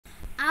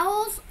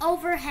Owls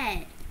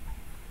overhead.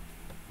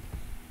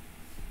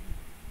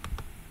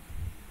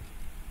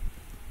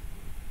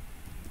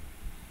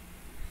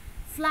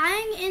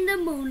 Flying in the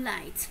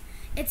moonlight.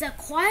 It's a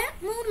quiet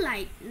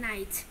moonlight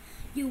night.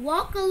 You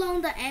walk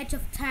along the edge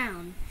of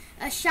town.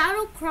 A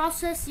shadow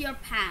crosses your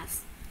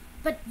path,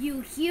 but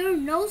you hear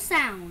no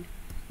sound.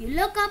 You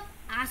look up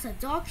as a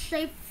dark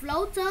shape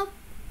floats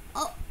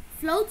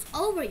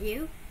over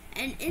you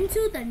and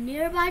into the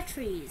nearby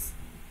trees.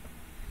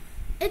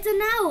 It's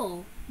an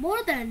owl.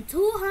 More than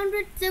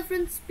 200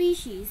 different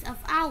species of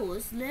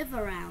owls live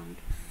around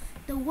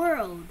the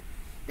world.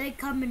 They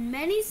come in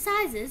many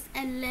sizes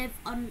and live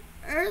on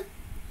Earth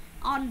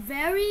on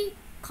very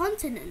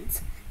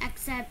continents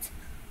except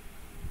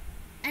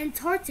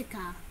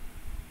Antarctica.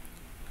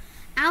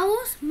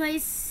 Owls may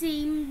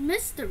seem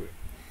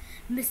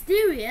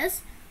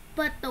mysterious,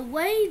 but the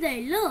way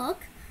they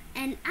look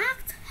and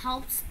act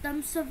helps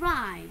them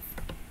survive.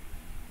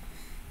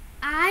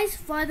 Eyes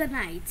for the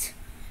night.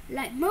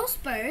 Like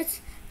most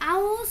birds,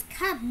 owls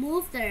can't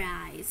move their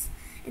eyes.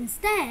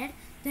 Instead,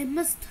 they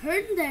must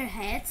turn their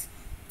heads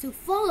to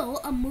follow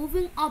a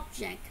moving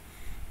object.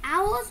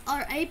 Owls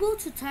are able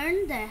to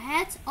turn their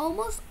heads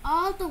almost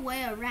all the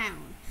way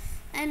around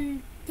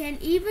and can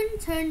even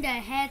turn their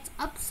heads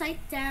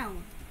upside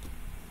down.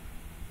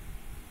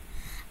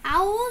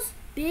 Owls'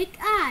 big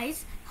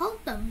eyes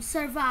help them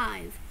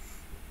survive.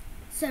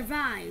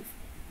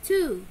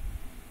 2.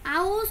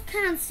 Owls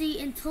can't see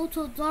in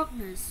total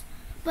darkness,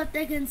 but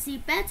they can see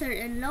better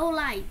in low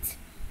light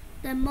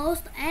than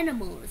most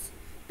animals.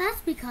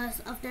 That's because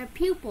of their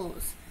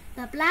pupils,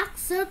 the black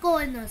circle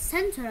in the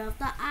center of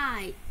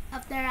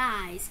their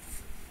eyes.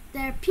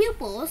 Their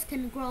pupils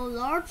can grow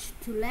large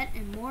to let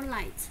in more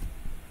light.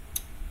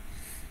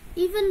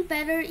 Even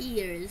better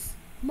ears.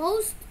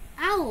 Most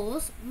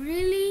owls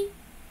rely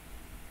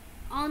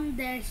on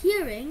their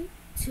hearing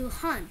to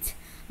hunt.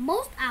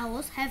 Most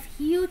owls have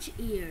huge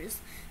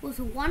ears, with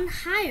one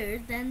higher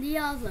than the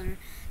other.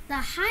 The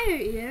higher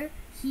ear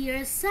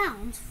hears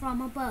sounds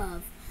from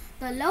above.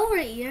 The lower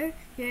ear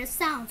hears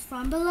sounds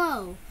from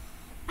below.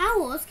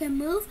 Owls can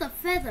move the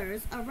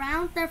feathers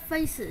around their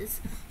faces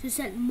to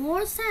send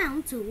more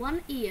sound to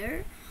one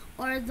ear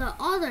or the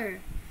other.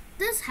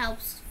 This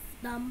helps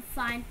them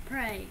find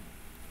prey.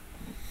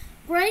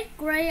 Great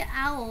gray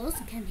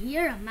owls can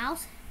hear a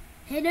mouse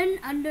hidden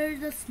under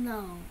the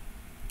snow.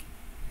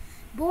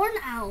 Barn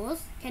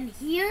owls can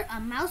hear a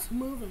mouse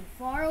moving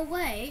far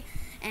away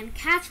and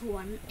catch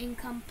one in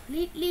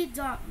completely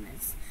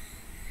darkness.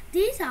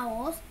 These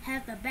owls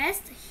have the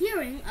best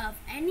hearing of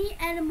any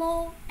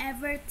animal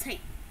ever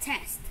tested.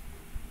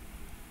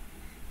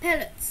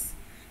 Pellets.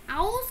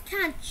 Owls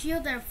can't chew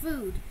their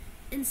food.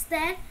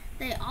 Instead,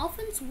 they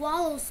often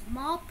swallow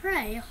small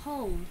prey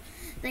whole.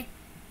 They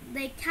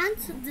can't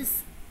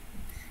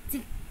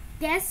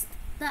digest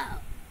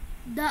the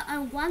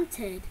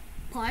unwanted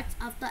parts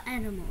of the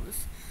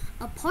animals.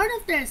 A part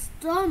of their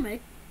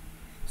stomach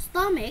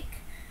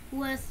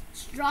with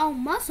strong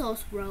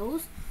muscles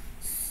rolls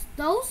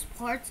those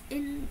parts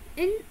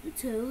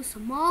into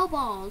small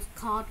balls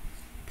called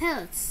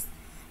pellets.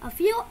 A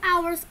few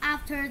hours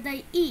after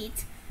they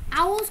eat,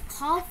 owls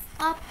cough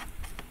up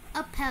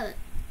a pellet.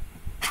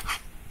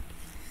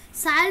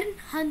 Silent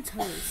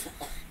hunters.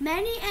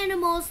 Many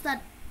animals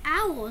that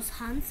owls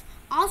hunt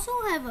also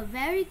have a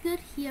very good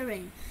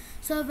hearing.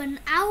 So if an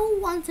owl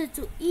wanted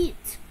to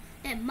eat,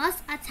 it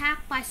must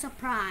attack by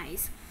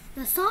surprise.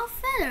 The soft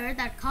feather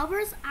that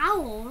covers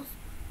owls'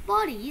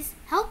 bodies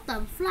help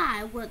them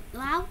fly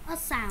without a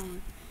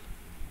sound.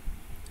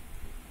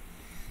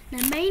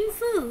 The main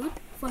food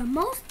for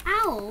most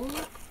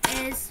owls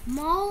is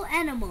small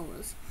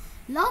animals.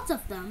 Lots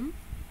of them.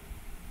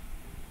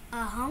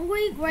 A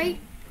hungry great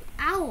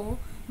owl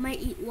may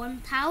eat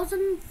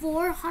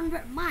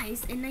 1,400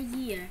 mice in a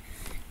year.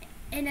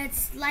 In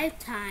its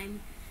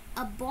lifetime,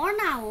 a barn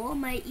owl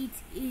may eat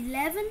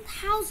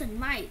 11,000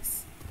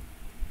 mice.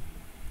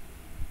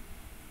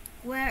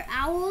 Where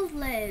owls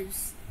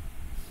lives.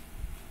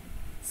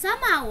 Some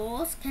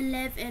owls can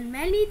live in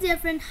many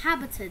different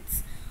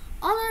habitats.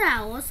 Other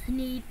owls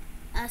need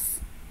a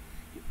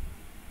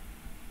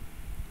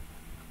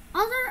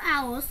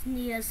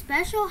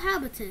special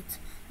habitat,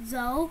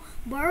 though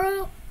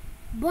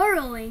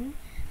burrowing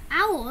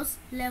owls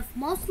live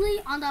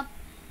mostly on the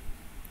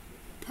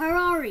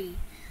prairie,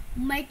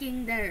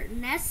 making their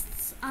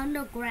nests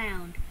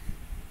underground.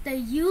 They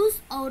use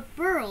old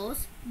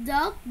burrows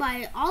dug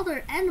by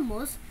other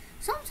animals.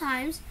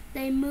 Sometimes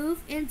they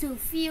move into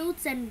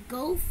fields and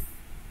golf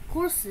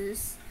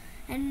courses,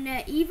 and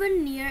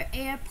even near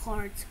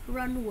airport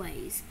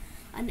runways.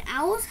 An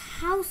owl's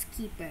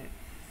housekeeper.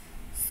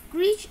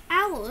 Screech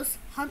owls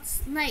hunt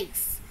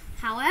snakes.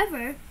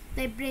 However,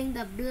 they bring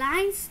the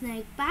blind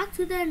snake back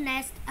to their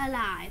nest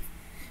alive.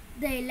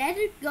 They let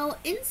it go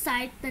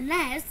inside the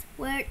nest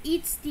where it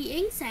eats the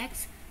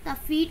insects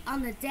that feed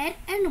on the dead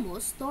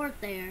animals stored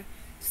there.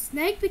 The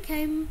snake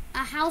became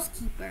a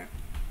housekeeper.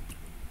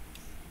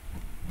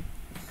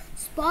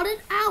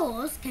 Spotted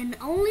owls can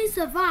only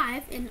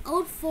survive in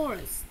old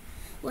forests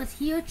with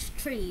huge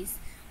trees.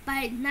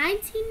 By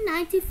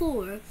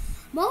 1994,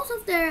 most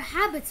of their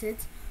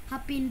habitats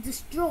have been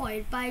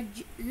destroyed by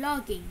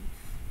logging.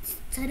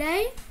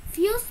 Today,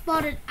 few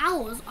spotted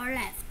owls are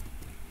left.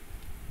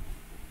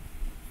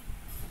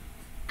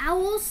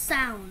 Owls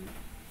sound.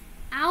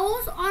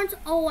 Owls aren't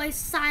always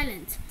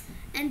silent,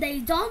 and they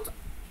don't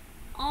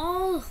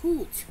all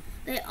hoot.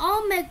 They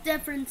all make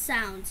different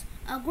sounds.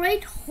 A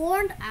great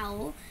horned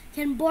owl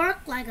can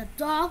bark like a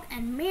dog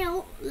and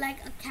meow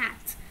like a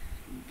cat.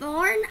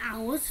 Barn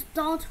owls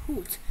don't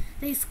hoot,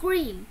 they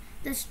scream.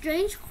 The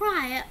strange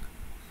cry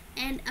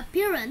and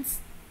appearance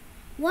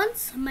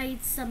once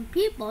made some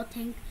people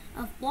think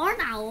of barn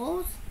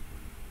owls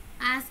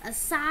as a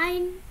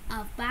sign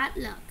of bad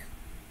luck.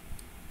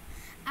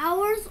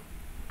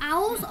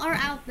 Owls are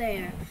out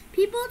there.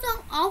 People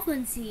don't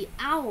often see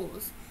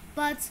owls,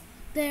 but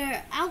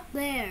they're out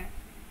there.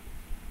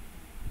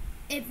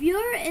 If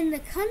you're in the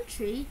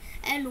country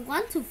and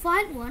want to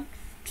find one,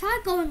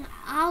 try going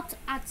out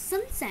at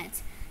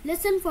sunset.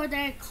 Listen for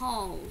their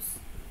calls.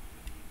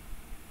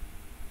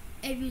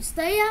 If you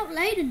stay out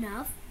late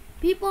enough,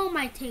 people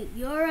might think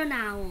you're an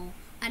owl.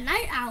 A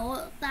night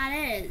owl, that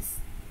is.